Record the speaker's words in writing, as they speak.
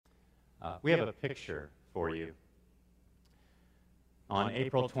We have a picture for you. On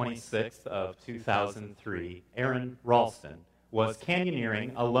April 26th of 2003, Aaron Ralston was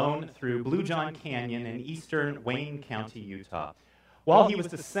canyoneering alone through Blue John Canyon in eastern Wayne County, Utah. While he was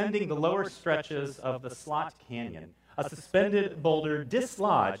descending the lower stretches of the Slot Canyon, a suspended boulder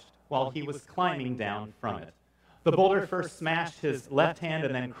dislodged while he was climbing down from it. The boulder first smashed his left hand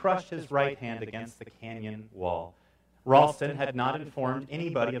and then crushed his right hand against the canyon wall. Ralston had not informed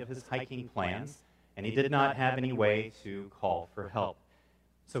anybody of his hiking plans, and he did not have any way to call for help.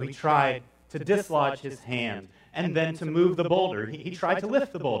 So he tried to dislodge his hand and then to move the boulder. He tried to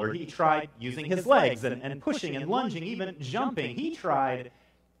lift the boulder. He tried using his legs and pushing and lunging, even jumping. He tried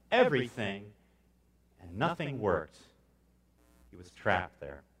everything, and nothing worked. He was trapped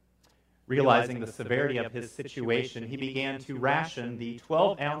there. Realizing the severity of his situation, he began to ration the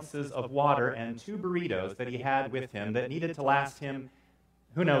 12 ounces of water and 2 burritos that he had with him that needed to last him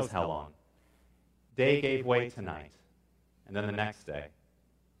who knows how long. Day gave way to night, and then the next day,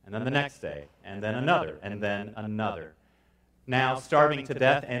 and then the next day, and then another, and then another. Now, starving to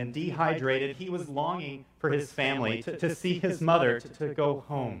death and dehydrated, he was longing for his family, to see his mother, to go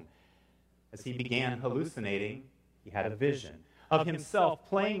home. As he began hallucinating, he had a vision of himself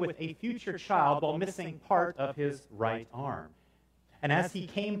playing with a future child while missing part of his right arm. And as he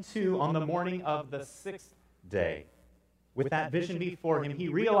came to on the morning of the 6th day, with that vision before him, he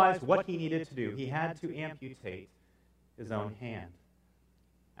realized what he needed to do. He had to amputate his own hand.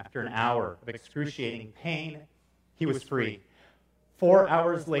 After an hour of excruciating pain, he was free. 4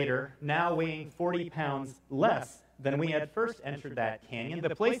 hours later, now weighing 40 pounds less than when he had first entered that canyon,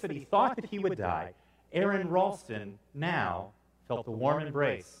 the place that he thought that he would die, Aaron Ralston now felt the warm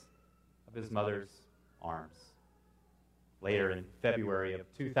embrace of his mother's arms. Later in February of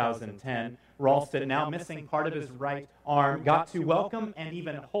 2010, Ralston, now missing part of his right arm, got to welcome and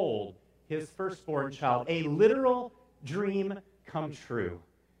even hold his firstborn child, a literal dream come true.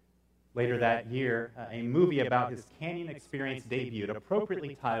 Later that year, a movie about his canyon experience debuted,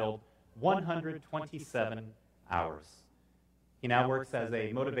 appropriately titled 127 Hours. He now works as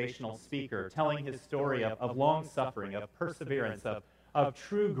a motivational speaker, telling his story of long suffering, of perseverance, of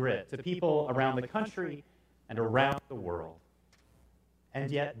true grit to people around the country and around the world. And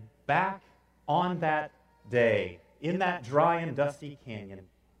yet, back on that day, in that dry and dusty canyon,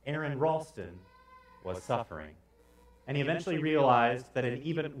 Aaron Ralston was suffering. And he eventually realized that an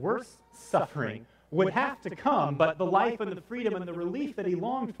even worse suffering would have to come, but the life and the freedom and the relief that he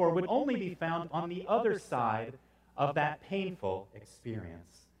longed for would only be found on the other side of that painful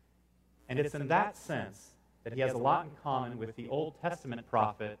experience. And it's in that sense that he has a lot in common with the Old Testament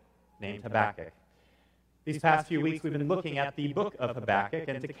prophet named Habakkuk. These past few weeks, we've been looking at the book of Habakkuk,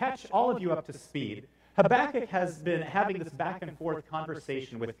 and to catch all of you up to speed, Habakkuk has been having this back and forth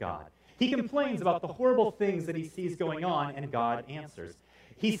conversation with God. He complains about the horrible things that he sees going on, and God answers.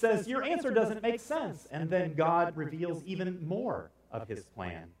 He says, "Your answer doesn't make sense," and then God reveals even more of his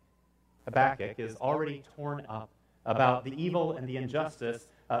plan. Habakkuk is already torn up about the evil and the injustice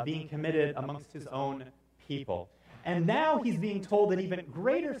being committed amongst his own people. And now he's being told that even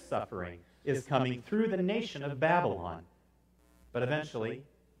greater suffering is coming through the nation of Babylon. But eventually,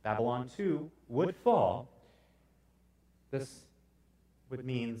 Babylon too would fall. This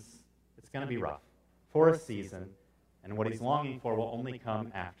means it's going to be rough for a season, and what he's longing for will only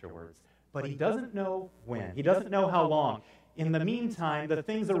come afterwards. But he doesn't know when. He doesn't know how long. In the meantime, the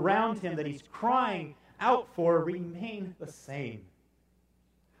things around him that he's crying out for remain the same.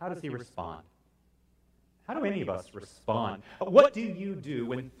 How does he respond? How do any of us respond? What do you do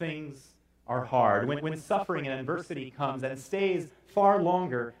when things are hard, when suffering and adversity comes and stays far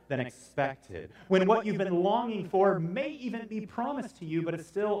longer than expected, when what you've been longing for may even be promised to you, but is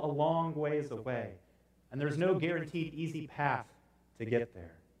still a long ways away, and there's no guaranteed easy path to get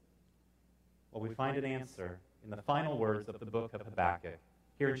there? Well, we find an answer in the final words of the book of Habakkuk,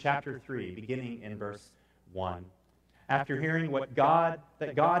 here in chapter 3, beginning in verse 1. After hearing that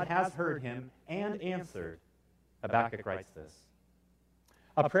God has heard him and answered, Habakkuk writes this: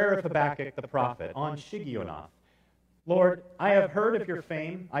 a prayer of Habakkuk the prophet on Shigionoth. Lord, I have heard of your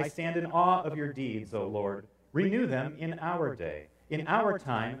fame. I stand in awe of your deeds, O Lord. Renew them in our day. In our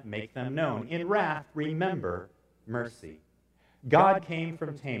time, make them known. In wrath, remember mercy. God came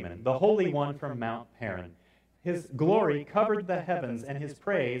from Teman, the Holy One from Mount Paran. His glory covered the heavens, and his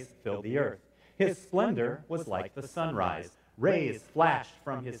praise filled the earth. His splendor was like the sunrise. Rays flashed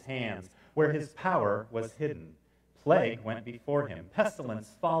from his hands, where his power was hidden. Plague went before him.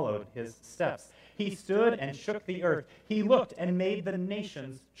 Pestilence followed his steps. He stood and shook the earth. He looked and made the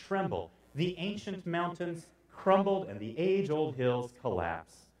nations tremble. The ancient mountains crumbled, and the age-old hills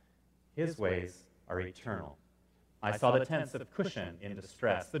collapsed. His ways are eternal. I saw the tents of Cushan in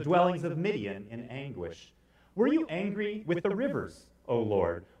distress, the dwellings of Midian in anguish. Were you angry with the rivers, O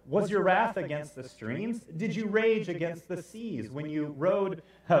Lord? Was your wrath against the streams? Did you rage against the seas when you rode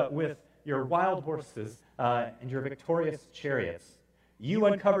with your wild horses and your victorious chariots? You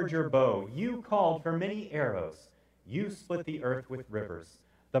uncovered your bow. You called for many arrows. You split the earth with rivers.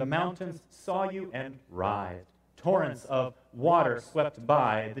 The mountains saw you and writhed. Torrents of water swept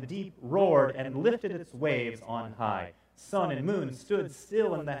by. The deep roared and lifted its waves on high. Sun and moon stood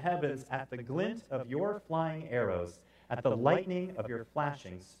still in the heavens at the glint of your flying arrows, at the lightning of your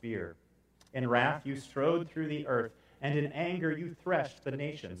flashing spear. In wrath you strode through the earth, and in anger you threshed the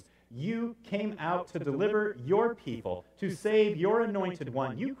nations. You came out to deliver your people, to save your anointed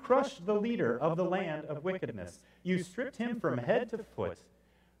one. You crushed the leader of the land of wickedness. You stripped him from head to foot.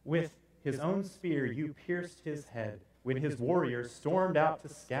 With his own spear you pierced his head, when his warriors stormed out to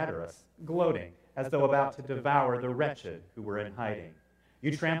scatter us, gloating as though about to devour the wretched who were in hiding.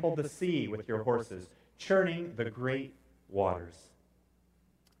 You trampled the sea with your horses, churning the great waters.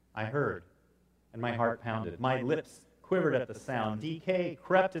 I heard, and my heart pounded. My lips quivered at the sound. Decay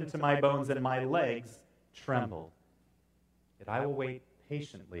crept into my bones, and my legs trembled. Yet I will wait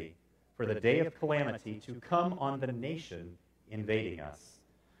patiently for the day of calamity to come on the nation invading us.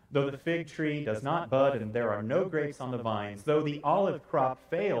 Though the fig tree does not bud and there are no grapes on the vines, though the olive crop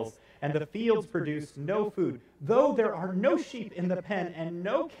fails and the fields produce no food, though there are no sheep in the pen and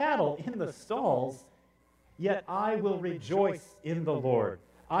no cattle in the stalls, yet I will rejoice in the Lord.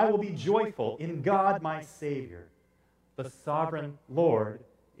 I will be joyful in God my Savior. The sovereign Lord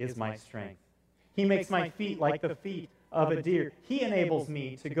is my strength. He makes my feet like the feet of a deer. He enables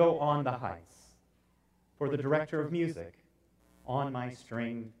me to go on the heights. For the director of music, on my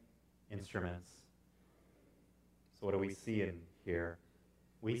stringed instruments. So what do we see in here?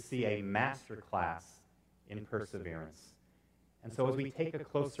 We see a master class in perseverance. And so as we take a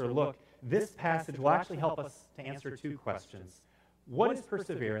closer look, this passage will actually help us to answer two questions. What is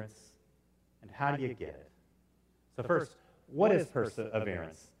perseverance, and how do you get it? So first, what is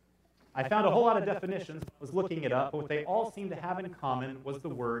perseverance? I found a whole lot of definitions, was looking it up, but what they all seem to have in common was the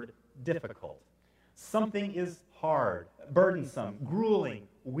word difficult. Something is hard, burdensome, grueling,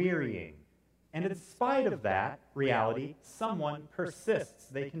 wearying. And in spite of that reality, someone persists.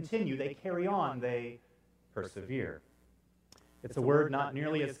 They continue, they carry on, they persevere. It's a word not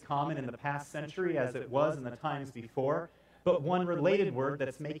nearly as common in the past century as it was in the times before, but one related word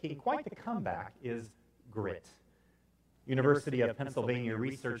that's making quite the comeback is grit. University of Pennsylvania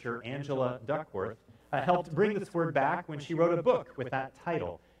researcher Angela Duckworth helped bring this word back when she wrote a book with that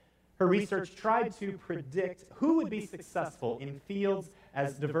title. Her research tried to predict who would be successful in fields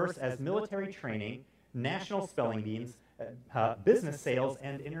as diverse as military training, national spelling bees, business sales,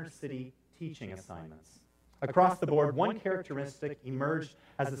 and inner-city teaching assignments. Across the board, one characteristic emerged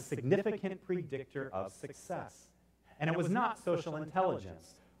as a significant predictor of success. And it was not social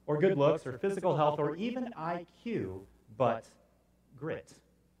intelligence, or good looks, or physical health, or even IQ, but grit.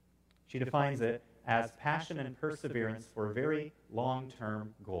 She defines it as passion and perseverance for very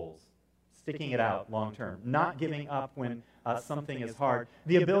long-term goals. Sticking it out long-term, not giving up when something is hard,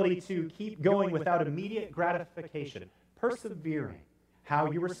 the ability to keep going without immediate gratification, persevering,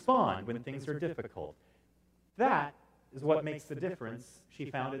 how you respond when things are difficult. That is what makes the difference, she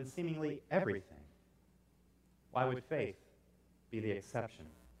found, in seemingly everything. Why would faith be the exception?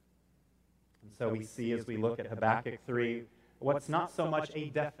 And so we see as we look at Habakkuk 3, what's not so much a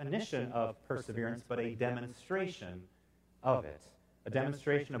definition of perseverance, but a demonstration of it. A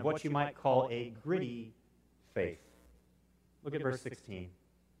demonstration of what you might call a gritty faith. Look at verse 16.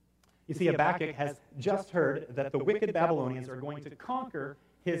 You see, Habakkuk has just heard that the wicked Babylonians are going to conquer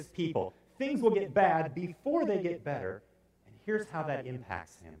his people. Things will get bad before they get better, and here's how that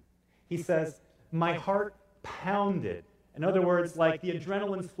impacts him. He says, my heart pounded. In other words, like the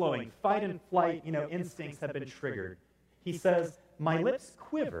adrenaline's flowing, fight and flight, instincts have been triggered. He says, my lips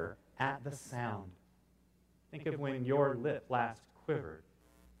quiver at the sound. Think of when your lip last quivered.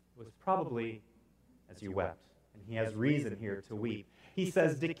 It was probably as you wept. And he has reason here to weep. He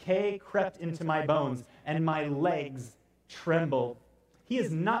says, decay crept into my bones, and my legs trembled. He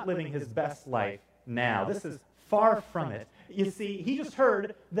is not living his best life now. This is far from it. You see, he just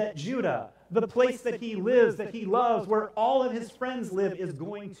heard that Judah, the place that he lives, that he loves, where all of his friends live, is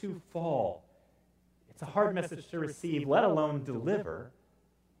going to fall. It's a hard message to receive, let alone deliver.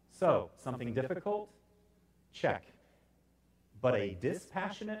 So, something difficult? Check. But a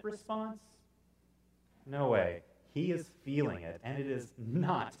dispassionate response? No way. He is feeling it, and it is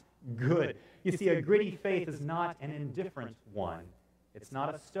not good. You see, a gritty faith is not an indifferent one. It's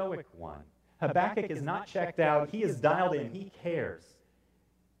not a stoic one. Habakkuk is not checked out. He is dialed in. He cares.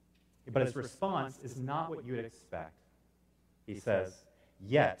 But his response is not what you would expect. He says,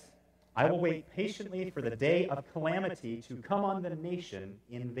 "Yet I will wait patiently for the day of calamity to come on the nation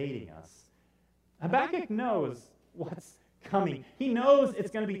invading us." Habakkuk knows what's coming. He knows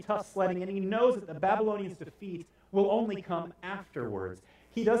it's going to be tough sledding, and he knows that the Babylonians' defeat will only come afterwards.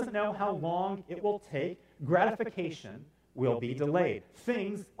 He doesn't know how long it will take. Gratification will be delayed.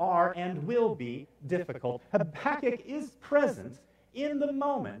 Things are and will be difficult. Habakkuk is present in the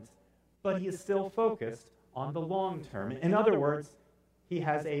moment, but he is still focused on the long term. In other words, he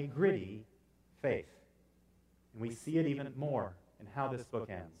has a gritty faith. And we see it even more in how this book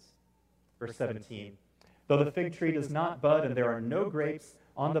ends. Verse 17, "Though the fig tree does not bud and there are no grapes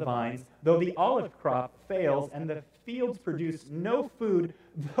on the vines, though the olive crop fails and the fields produce no food,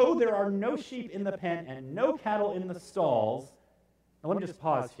 though there are no sheep in the pen and no cattle in the stalls." Now let me just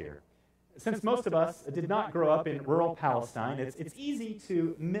pause here. Since most of us did not grow up in rural Palestine, it's easy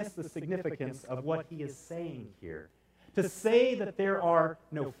to miss the significance of what he is saying here. To say that there are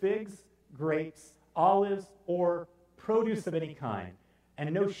no figs, grapes, olives, or produce of any kind,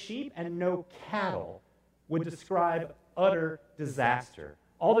 and no sheep and no cattle would describe utter disaster.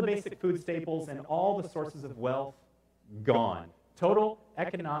 All the basic food staples and all the sources of wealth gone. Total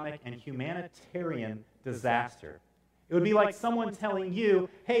economic and humanitarian disaster. It would be like someone telling you,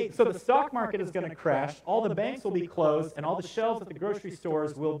 "Hey, so the stock market is going to crash, all the banks will be closed, and all the shelves at the grocery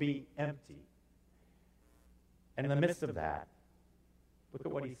stores will be empty." And in the midst of that, look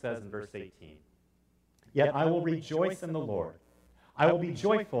at what he says in verse 18. "Yet I will rejoice in the Lord. I will be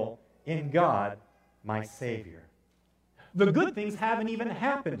joyful in God, my Savior." The good things haven't even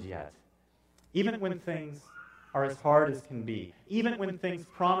happened yet. Even when things are as hard as can be, even when things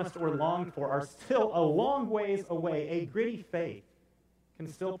promised or longed for are still a long ways away, a gritty faith can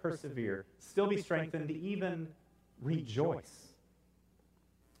still persevere, still be strengthened, even rejoice.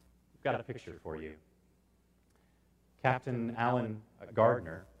 I've got a picture for you. Captain Alan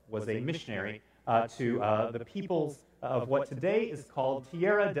Gardner was a missionary to the peoples of what today is called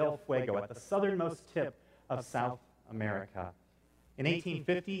Tierra del Fuego, at the southernmost tip of South America. In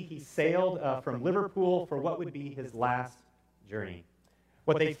 1850, he sailed from Liverpool for what would be his last journey.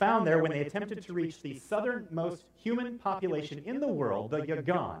 What they found there when they attempted to reach the southernmost human population in the world, the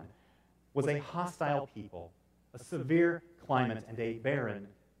Yaghan, was a hostile people, a severe climate, and a barren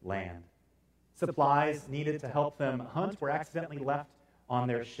land. Supplies needed to help them hunt were accidentally left on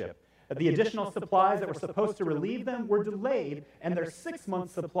their ship. The additional supplies that were supposed to relieve them were delayed, and their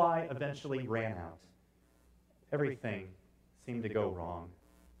 6-month supply eventually ran out. Everything seemed to go wrong.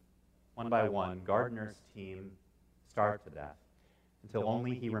 One by one, Gardner's team starved to death until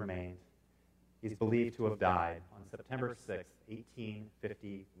only he remained. He's believed to have died on September 6,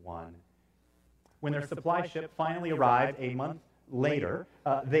 1851. When their supply ship finally arrived a month later,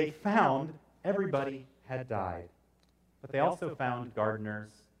 they found everybody had died. But they also found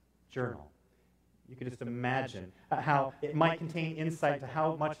Gardner's journal. You could just imagine how it might contain insight to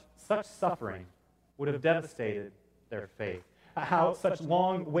how much such suffering would have devastated their faith. How such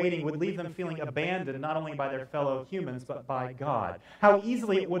long waiting would leave them feeling abandoned not only by their fellow humans, but by God. How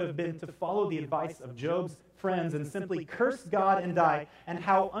easily it would have been to follow the advice of Job's friends and simply curse God and die, and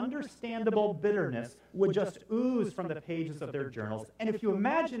how understandable bitterness would just ooze from the pages of their journals. And if you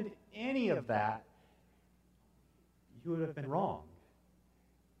imagined any of that, you would have been wrong.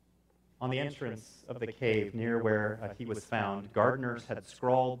 On the entrance of the cave near where he was found, gardeners had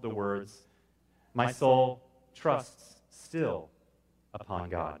scrawled the words, "My soul trusts still upon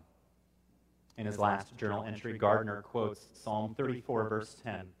God." In his last journal entry, Gardner quotes Psalm 34, verse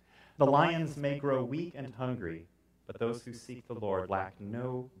 10. "The lions may grow weak and hungry, but those who seek the Lord lack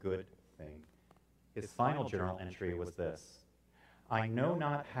no good thing." His final journal entry was this: "I know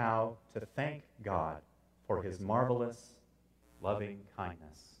not how to thank God for his marvelous, loving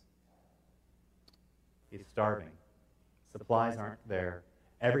kindness." He's starving. Supplies aren't there.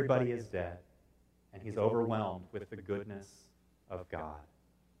 Everybody is dead. And he's overwhelmed with the goodness of God.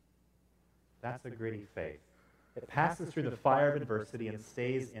 That's a gritty faith. It passes through the fire of adversity and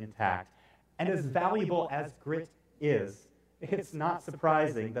stays intact. And as valuable as grit is, it's not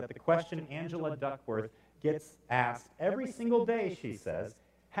surprising that the question Angela Duckworth gets asked every single day, she says,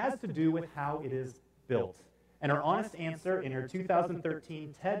 has to do with how it is built. And her honest answer in her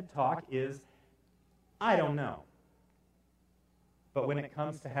 2013 TED Talk is, "I don't know." But when it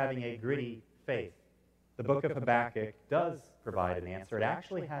comes to having a gritty faith, the book of Habakkuk does provide an answer. It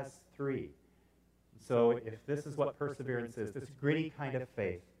actually has 3. So if this is what perseverance is, this gritty kind of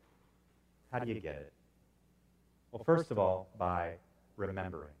faith, how do you get it? Well, first of all, by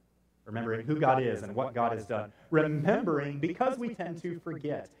remembering. Remembering who God is and what God has done. Remembering because we tend to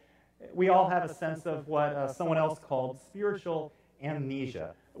forget. We all have a sense of what someone else called spiritual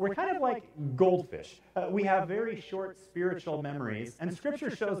amnesia. We're kind of like goldfish. We have very short spiritual memories, and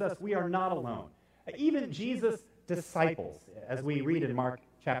Scripture shows us we are not alone. Even Jesus' disciples, as we read in Mark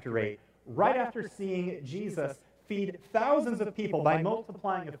chapter 8, right after seeing Jesus feed thousands of people by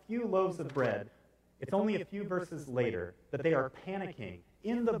multiplying a few loaves of bread, it's only a few verses later that they are panicking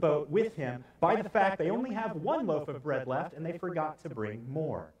in the boat with him by the fact they only have one loaf of bread left and they forgot to bring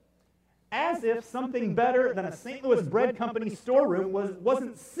more. As if something better than a St. Louis Bread Company storeroom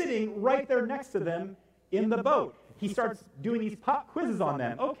wasn't sitting right there next to them in the boat. He starts doing these pop quizzes on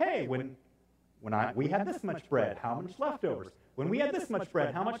them. Okay, when we had this much bread, how much leftovers? When we had this much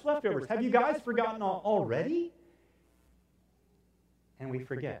bread, how much leftovers? Have you guys forgotten already? And we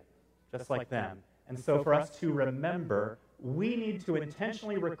forget, just like them. And so for us to remember, we need to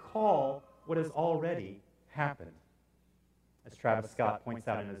intentionally recall what has already happened. As Travis Scott points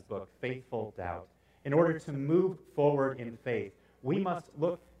out in his book, Faithful Doubt, in order to move forward in faith, we must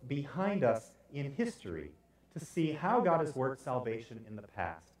look behind us in history to see how God has worked salvation in the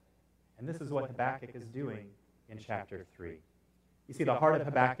past. And this is what Habakkuk is doing in chapter 3. You see, the heart of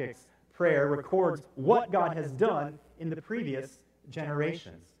Habakkuk's prayer records what God has done in the previous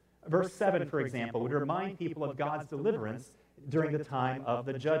generations. Verse 7, for example, would remind people of God's deliverance during the time of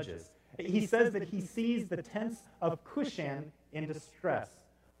the judges. He says that he sees the tents of Cushan in distress,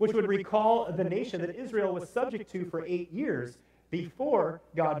 which would recall the nation that Israel was subject to for 8 years before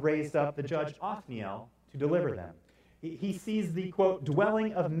God raised up the judge Othniel to deliver them. He sees the, quote,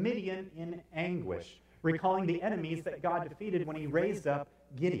 dwelling of Midian in anguish, recalling the enemies that God defeated when he raised up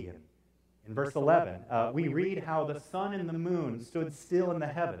Gideon. In verse 11, we read how the sun and the moon stood still in the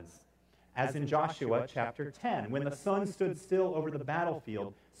heavens, as in Joshua chapter 10, when the sun stood still over the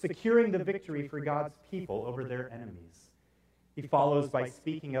battlefield, securing the victory for God's people over their enemies. He follows by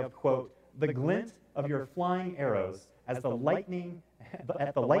speaking of, quote, the glint of your flying arrows as at the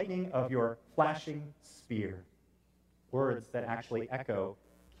lightning of your flashing spear. Words that actually echo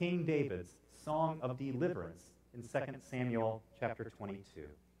King David's song of deliverance in 2 Samuel chapter 22.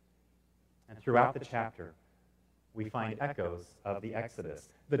 And throughout the chapter, we find echoes of the Exodus,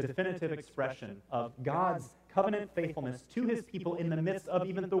 the definitive expression of God's covenant faithfulness to his people in the midst of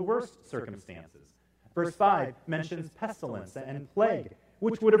even the worst circumstances. Verse 5 mentions pestilence and plague,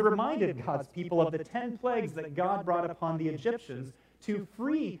 which would have reminded God's people of the 10 plagues that God brought upon the Egyptians to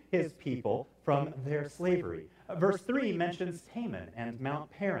free his people from their slavery. Verse 3 mentions Taman and Mount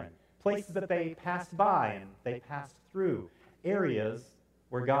Paran, places that they passed by and they passed through, areas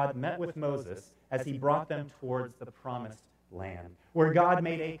where God met with Moses as he brought them towards the promised land, where God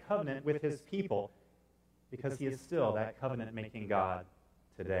made a covenant with his people, because he is still that covenant-making God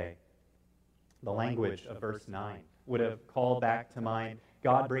today. The language of verse 9 would have called back to mind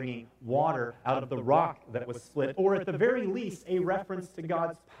God bringing water out of the rock that was split, or at the very least, a reference to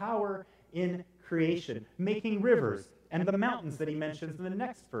God's power in creation, making rivers and the mountains that he mentions in the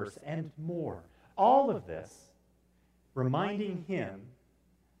next verse, and more. All of this reminding him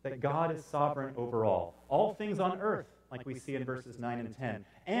that God is sovereign over all things on earth, like we see in verses 9 and 10,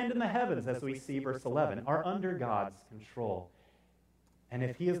 and in the heavens, as we see verse 11, are under God's control. And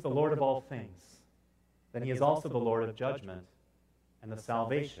if he is the Lord of all things, then he is also the Lord of judgment and the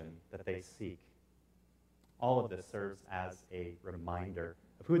salvation that they seek. All of this serves as a reminder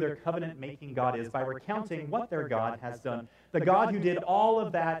of who their covenant-making God is by recounting what their God has done. The God who did all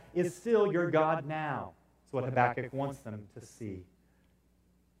of that is still your God now. That's what Habakkuk wants them to see.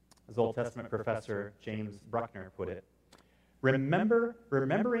 As Old Testament professor James Bruckner put it,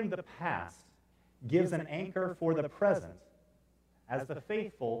 remembering the past gives an anchor for the present as the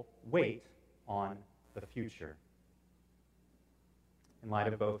faithful wait on the future. In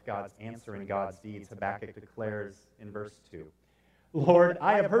light of both God's answer and God's deeds, Habakkuk declares in verse 2, Lord,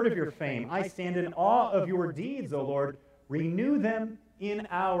 I have heard of your fame. I stand in awe of your deeds, O Lord. Renew them in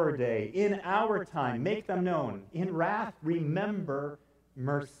our day, in our time. Make them known. In wrath, remember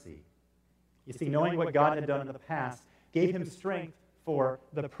mercy. You see, knowing what God had done in the past gave him strength for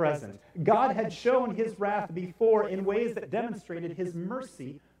the present. God had shown his wrath before in ways that demonstrated his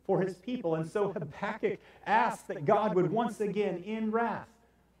mercy for his people. And so Habakkuk asked that God would once again, in wrath,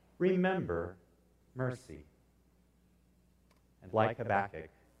 remember mercy. And like Habakkuk,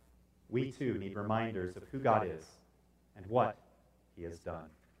 we too need reminders of who God is and what he has done.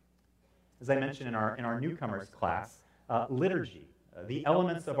 As I mentioned in our newcomers class, liturgy, the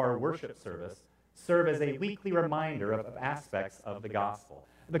elements of our worship service, serve as a weekly reminder of aspects of the gospel.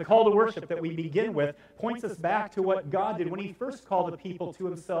 The call to worship that we begin with points us back to what God did when he first called the people to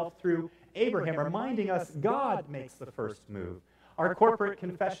himself through Abraham, reminding us God makes the first move. Our corporate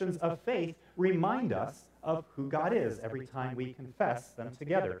confessions of faith remind us of who God is every time we confess them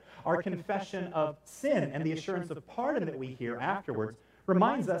together. Our confession of sin and the assurance of pardon that we hear afterwards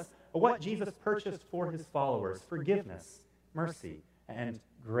reminds us of what Jesus purchased for his followers: forgiveness, mercy, and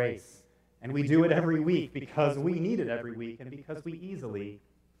grace. And we do it every week because we need it every week and because we easily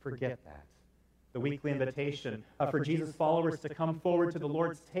forget that. The weekly invitation for Jesus' followers to come forward to the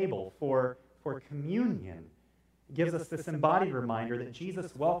Lord's table for communion gives us this embodied reminder that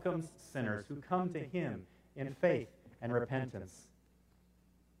Jesus welcomes sinners who come to him in faith and repentance.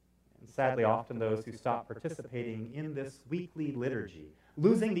 And sadly, often those who stop participating in this weekly liturgy,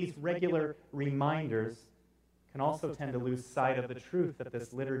 losing these regular reminders, can also tend to lose sight of the truth that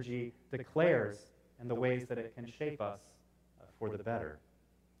this liturgy declares and the ways that it can shape us for the better.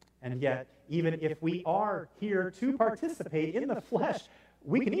 And yet, even if we are here to participate in the flesh,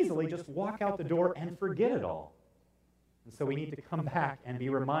 we can easily just walk out the door and forget it all. And so we need to come back and be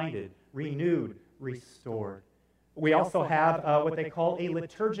reminded, renewed, restored. We also have what they call a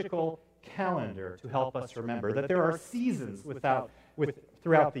liturgical calendar to help us remember that there are seasons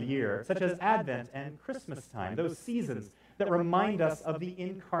throughout the year, such as Advent and Christmas time, those seasons that remind us of the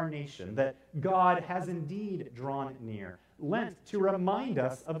incarnation, that God has indeed drawn near. Lent to remind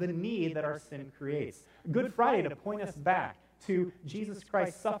us of the need that our sin creates. Good Friday to point us back to Jesus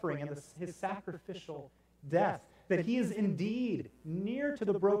Christ's suffering and his sacrificial death, that he is indeed near to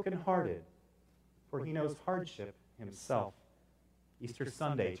the brokenhearted, for he knows hardship himself. Easter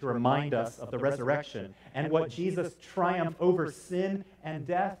Sunday to remind us of the resurrection and what Jesus' triumph over sin and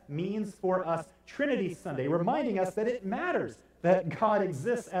death means for us. Trinity Sunday, reminding us that it matters that God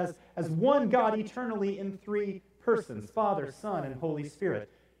exists as one God eternally in three persons, Father, Son, and Holy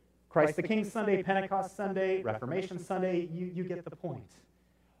Spirit. Christ the King Sunday, Pentecost Sunday, Reformation Sunday, you get the point.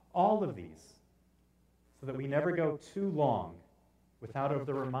 All of these, so that we never go too long without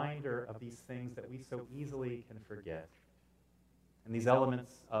the reminder of these things that we so easily can forget. And these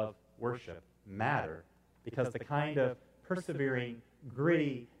elements of worship matter because the kind of persevering,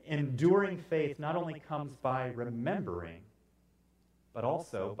 gritty, enduring faith not only comes by remembering, but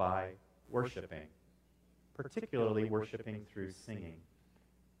also by worshiping, particularly worshiping through singing.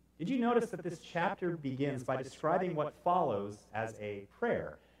 Did you notice that this chapter begins by describing what follows as a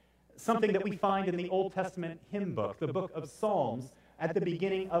prayer? Something that we find in the Old Testament hymn book, the book of Psalms, at the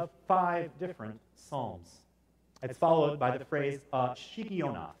beginning of 5 different psalms. It's followed by the phrase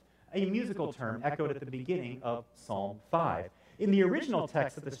shigionath, a musical term echoed at the beginning of Psalm 5. In the original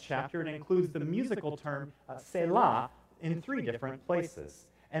text of this chapter, it includes the musical term selah in 3 different places.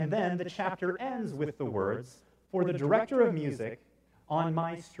 And then the chapter ends with the words, "For the director of music on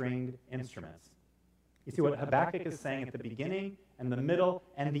my stringed instruments." You see what Habakkuk is saying at the beginning and the middle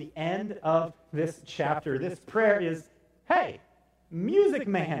and the end of this chapter. This prayer is, hey, music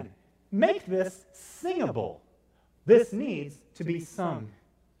man, make this singable. This needs to be sung.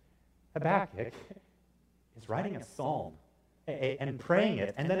 Habakkuk is writing a psalm and praying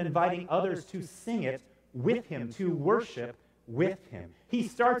it and then inviting others to sing it with him, to worship with him. He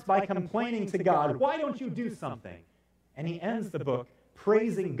starts by complaining to God, why don't you do something? And he ends the book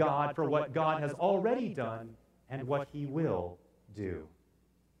praising God for what God has already done and what he will do.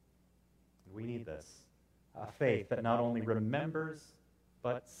 We need this, a faith that not only remembers,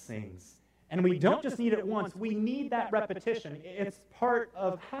 but sings. And we don't just need it once, we need that repetition. It's part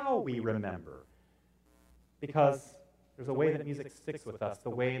of how we remember. Because there's a way that music sticks with us, the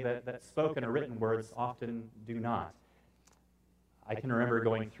way that spoken or written words often do not. I can remember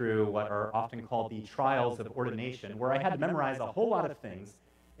going through what are often called the trials of ordination, where I had to memorize a whole lot of things,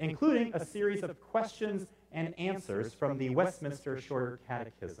 including a series of questions and answers from the Westminster Shorter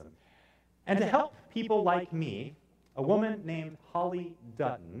Catechism. And to help people like me, a woman named Holly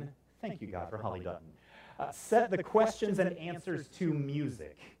Dutton, thank you, God, for Holly Dutton, set the questions and answers to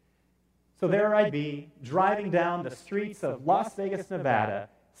music. So there I'd be, driving down the streets of Las Vegas, Nevada,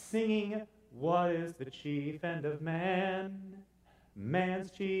 singing, "What is the chief end of man?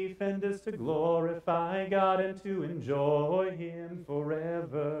 Man's chief end is to glorify God and to enjoy him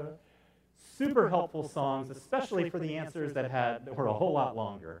forever." Super helpful songs, especially for the answers that were a whole lot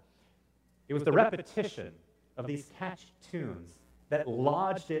longer. It was the repetition of these catchy tunes that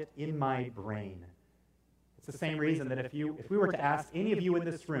lodged it in my brain. It's the same reason that if we were to ask any of you in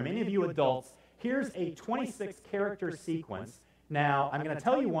this room, any of you adults, here's a 26-character sequence. Now, I'm going to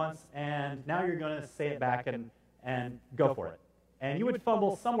tell you once, and now you're going to say it back and go for it. And you would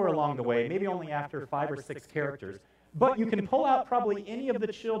fumble somewhere along the way, maybe only after 5 or 6 characters. But you can pull out probably any of the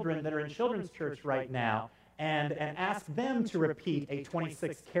children that are in children's church right now and ask them to repeat a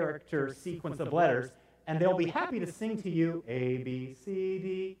 26-character sequence of letters, and they'll be happy to sing to you A, B, C,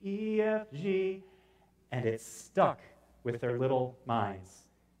 D, E, F, G, and it's stuck with their little minds.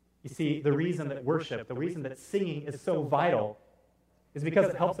 You see, the reason that worship, the reason that singing is so vital is because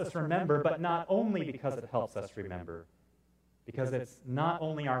it helps us remember, but not only because it helps us remember, because it's not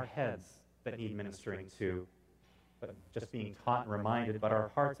only our heads that need ministering to, but just being taught and reminded, but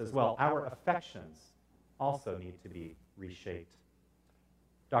our hearts as well. Our affections also need to be reshaped.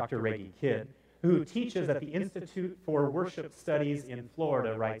 Dr. Reggie Kidd, who teaches at the Institute for Worship Studies in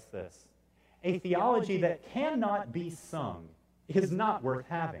Florida, writes this: "A theology that cannot be sung is not worth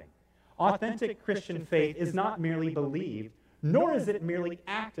having. Authentic Christian faith is not merely believed, nor is it merely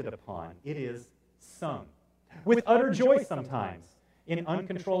acted upon. It is sung. With utter joy sometimes, in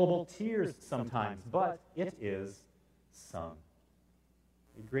uncontrollable tears sometimes, but it is sung."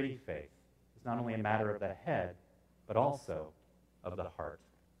 A gritty faith is not only a matter of the head, but also of the heart.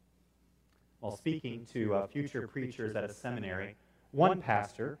 While speaking to future preachers at a seminary, one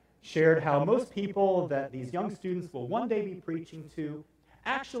pastor shared how most people that these young students will one day be preaching to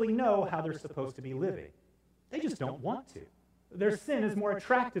actually know how they're supposed to be living. They just don't want to. Their sin is more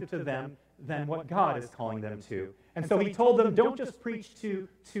attractive to them than what God is calling them to. And so he told them, don't just preach to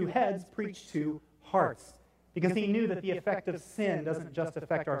heads, preach to hearts. Because he knew that the effect of sin doesn't just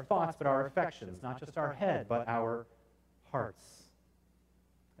affect our thoughts, but our affections, not just our head, but our hearts.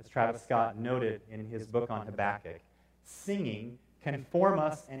 As Travis Scott noted in his book on Habakkuk, singing can form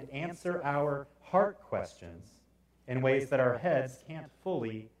us and answer our heart questions in ways that our heads can't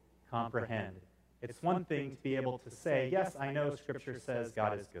fully comprehend. It's one thing to be able to say, yes, I know Scripture says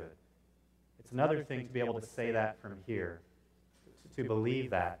God is good. It's another thing to be able to say that from here, to believe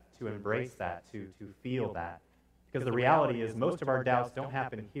that, to embrace that, to feel that. Because the reality is most of our doubts don't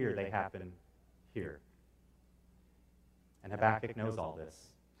happen here, they happen here. And Habakkuk knows all this.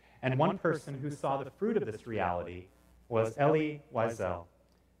 And one person who saw the fruit of this reality was Elie Wiesel.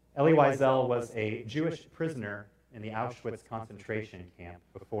 Elie Wiesel was a Jewish prisoner in the Auschwitz concentration camp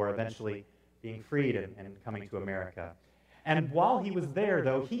before eventually being freed and coming to America. And while he was there,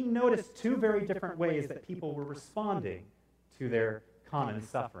 though, he noticed two very different ways that people were responding to their common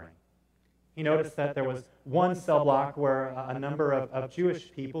suffering. He noticed that there was one cell block where a number of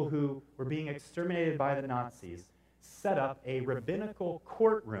Jewish people who were being exterminated by the Nazis set up a rabbinical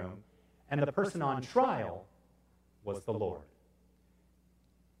courtroom, and the person on trial was the Lord.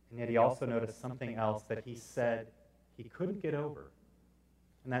 And yet he also noticed something else that he said he couldn't get over.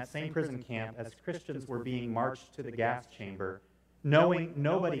 In that same prison camp, as Christians were being marched to the gas chamber, knowing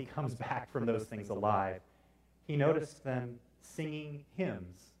nobody comes back from those things alive, he noticed them singing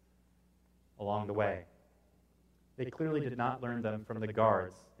hymns along the way. They clearly did not learn them from the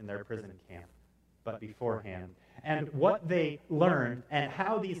guards in their prison camp, but beforehand. And what they learned and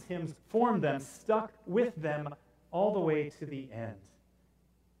how these hymns formed them stuck with them all the way to the end.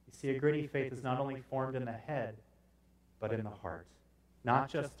 You see, a gritty faith is not only formed in the head, but in the heart. Not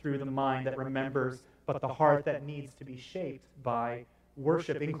just through the mind that remembers, but the heart that needs to be shaped by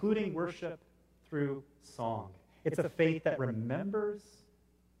worship, including worship through song. It's a faith that remembers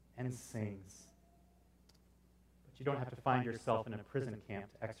and sings. But you don't have to find yourself in a prison camp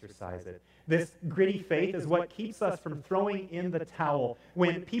to exercise it. This gritty faith is what keeps us from throwing in the towel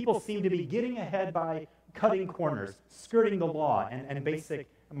when people seem to be getting ahead by cutting corners, skirting the law and basic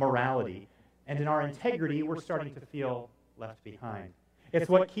morality. And in our integrity, we're starting to feel left behind. It's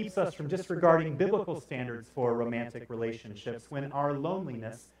what keeps us from disregarding biblical standards for romantic relationships when our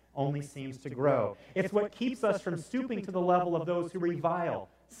loneliness only seems to grow. It's what keeps us from stooping to the level of those who revile,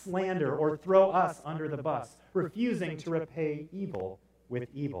 slander, or throw us under the bus, refusing to repay evil with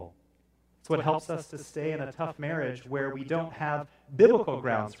evil. It's what helps us to stay in a tough marriage where we don't have biblical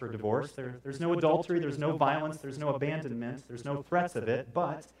grounds for divorce. There's no adultery, there's no violence, there's no abandonment, there's no threats of it,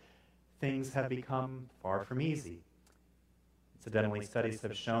 but things have become far from easy. Incidentally, studies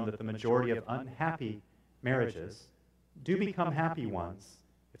have shown that the majority of unhappy marriages do become happy ones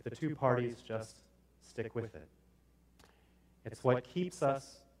if the two parties just stick with it. It's what keeps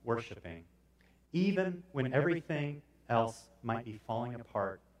us worshiping, even when everything else might be falling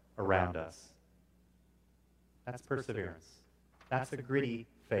apart around us. That's perseverance. That's a gritty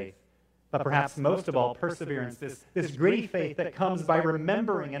faith. But perhaps most of all, perseverance, this gritty faith that comes by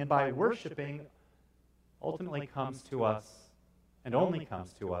remembering and by worshiping, ultimately comes to us and only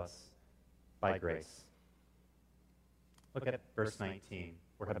comes to us by grace. Look at verse 19,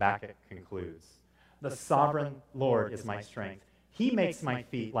 where Habakkuk concludes. The sovereign Lord is my strength. He makes my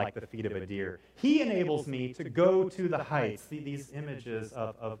feet like the feet of a deer. He enables me to go to the heights. These images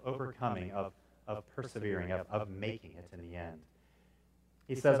of overcoming, of persevering, of making it in the end.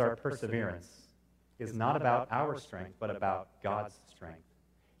 He says our perseverance is not about our strength, but about God's strength.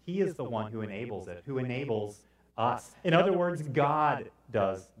 He is the one who enables it, who enables us. In other words, God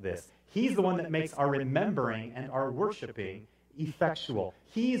does this. He's the one that makes our remembering and our worshiping effectual.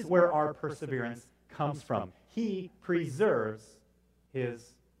 He's where our perseverance comes from. He preserves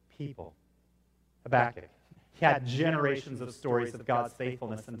his people. Habakkuk. He had generations of stories of God's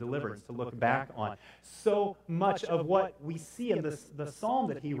faithfulness and deliverance to look back on. So much of what we see in the psalm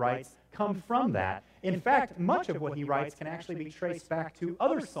that he writes come from that. In fact, much of what he writes can actually be traced back to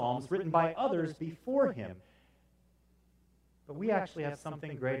other psalms written by others before him. But we actually have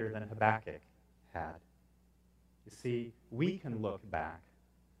something greater than Habakkuk had. You see, we can look back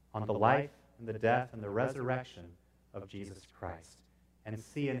on the life and the death and the resurrection of Jesus Christ and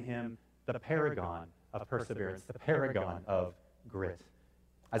see in him the paragon of perseverance, the paragon of grit.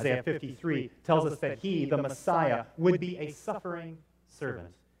 Isaiah 53 tells us that he, the Messiah, would be a suffering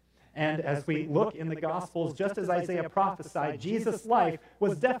servant. And as we look in the Gospels, just as Isaiah prophesied, Jesus' life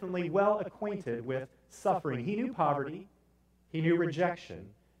was definitely well acquainted with suffering. He knew poverty. He knew rejection.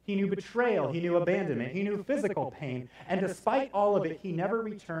 He knew betrayal. He knew abandonment. He knew physical pain. And despite all of it, he never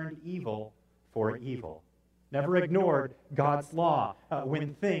returned evil for evil. Never ignored God's law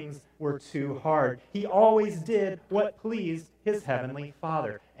when things were too hard. He always did what pleased his heavenly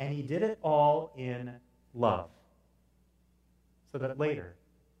Father. And he did it all in love. So that later,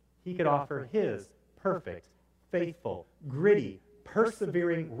 he could offer his perfect, faithful, gritty,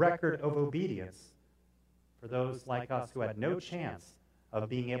 persevering record of obedience for those like us who had no chance of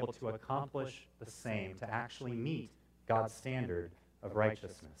being able to accomplish the same, to actually meet God's standard of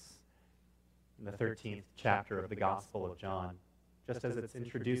righteousness. In the 13th chapter of the Gospel of John, just as it's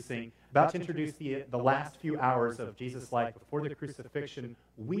about to introduce the last few hours of Jesus' life before the crucifixion,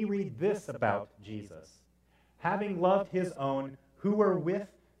 we read this about Jesus. Having loved his own who were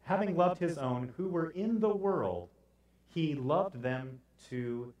in the world, he loved them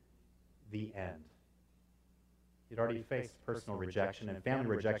to the end. He'd already faced personal rejection and family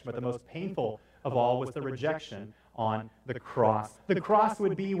rejection, but the most painful of all was the rejection on the cross. The cross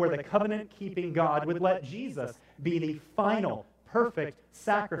would be where the covenant-keeping God would let Jesus be the final, perfect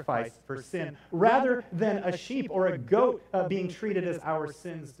sacrifice for sin. Rather than a sheep or a goat being treated as our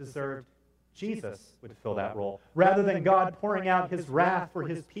sins deserved, Jesus would fill that role. Rather than God pouring out his wrath for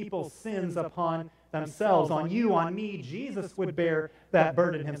his people's sins upon themselves, on you, on me, Jesus would bear that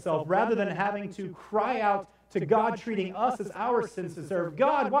burden himself. Rather than having to cry out to God, treating us as our sins deserve,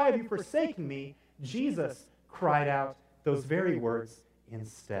 God, why have you forsaken me? Jesus cried out those very words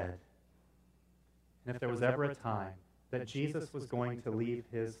instead. And if there was ever a time that Jesus was going to leave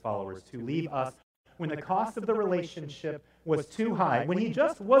his followers, to leave us, when the cost of the relationship was too high, when he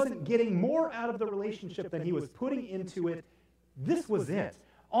just wasn't getting more out of the relationship than he was putting into it, this was it,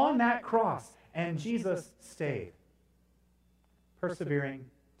 on that cross. And Jesus stayed, persevering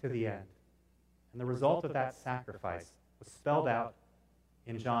to the end. And the result of that sacrifice was spelled out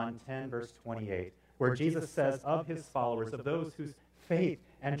in John 10, verse 28, where Jesus says of his followers, of those whose faith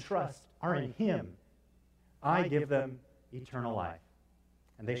and trust are in him, I give them eternal life,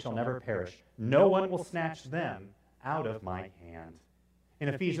 and they shall never perish. No one will snatch them out of my hand. In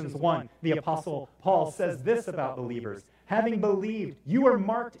Ephesians 1, the Apostle Paul says this about believers. Having believed, you are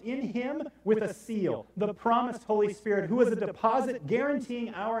marked in him with a seal, the promised Holy Spirit, who is a deposit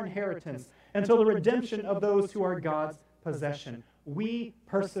guaranteeing our inheritance until the redemption of those who are God's possession. We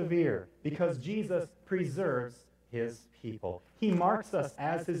persevere because Jesus preserves his people. He marks us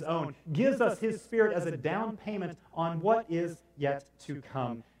as his own, gives us his Spirit as a down payment on what is yet to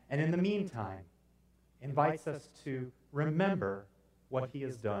come, and in the meantime, invites us to remember what he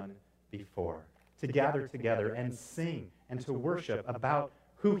has done before, to gather together and sing and to worship about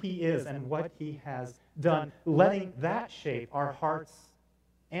who he is and what he has done, letting that shape our hearts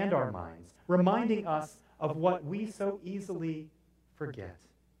and our minds, reminding us of what we so easily forget,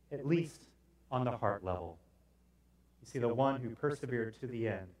 at least on the heart level. You see, the one who persevered to the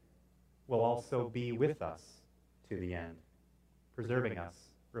end will also be with us to the end, preserving us,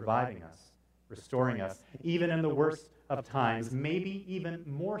 reviving us, restoring us, even in the worst of times, maybe even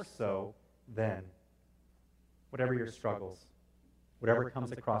more so then. Whatever your struggles, whatever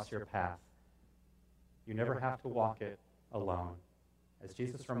comes across your path, you never have to walk it alone. As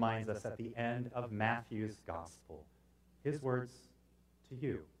Jesus reminds us at the end of Matthew's gospel, his words to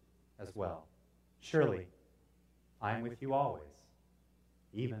you as well. Surely, I am with you always,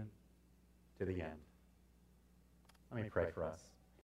 even to the end. Let me pray for us.